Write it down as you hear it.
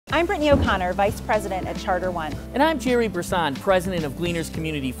I'm Brittany O'Connor, Vice President at Charter One. And I'm Jerry Brisson, President of Gleaners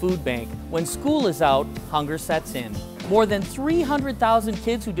Community Food Bank. When school is out, hunger sets in. More than 300,000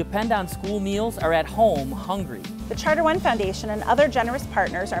 kids who depend on school meals are at home hungry. The Charter One Foundation and other generous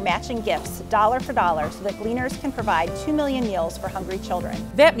partners are matching gifts dollar for dollar so that Gleaners can provide 2 million meals for hungry children.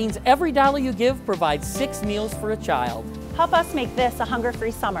 That means every dollar you give provides 6 meals for a child. Help us make this a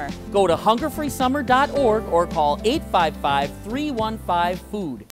hunger-free summer. Go to hungerfreesummer.org or call 855-315-FOOD.